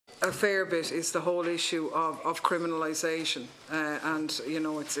a fair bit is the whole issue of criminalisation, and you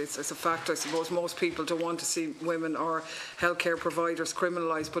know it's a fact. I suppose most people don't want to see women or healthcare providers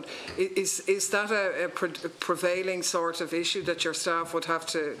criminalised, but is that a prevailing sort of issue that your staff would have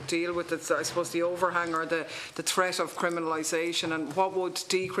to deal with? It's, I suppose, the overhang or the threat of criminalisation, and what would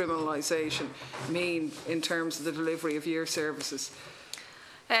decriminalisation mean in terms of the delivery of your services?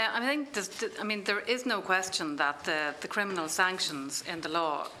 I think there is no question that the criminal sanctions in the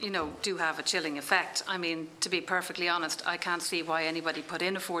law, do have a chilling effect. I mean, to be perfectly honest, I can't see why anybody put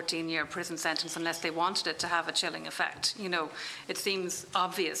in a 14-year prison sentence unless they wanted it to have a chilling effect. It seems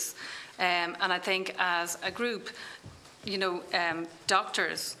obvious. And I think as a group,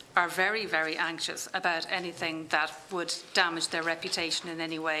 doctors are very, very anxious about anything that would damage their reputation in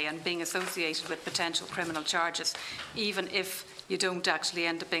any way, and being associated with potential criminal charges, even if you don't actually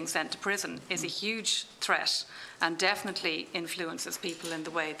end up being sent to prison, is a huge threat and definitely influences people in the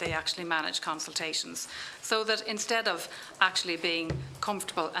way they actually manage consultations. So that instead of actually being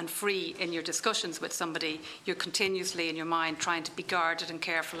comfortable and free in your discussions with somebody, you're continuously in your mind trying to be guarded and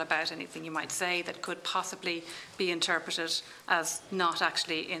careful about anything you might say that could possibly be interpreted as not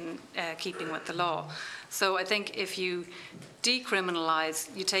actually in keeping with the law. So I think if you decriminalise,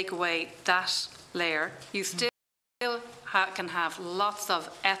 you take away that layer, you still can have lots of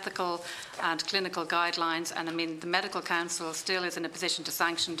ethical and clinical guidelines, and I mean the Medical Council still is in a position to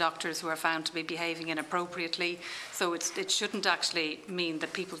sanction doctors who are found to be behaving inappropriately, so it shouldn't actually mean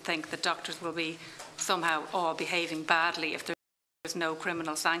that people think that doctors will be somehow all behaving badly if there's no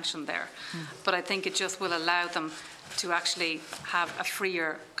criminal sanction there. But I think it just will allow them to actually have a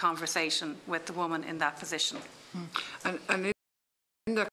freer conversation with the woman in that position. And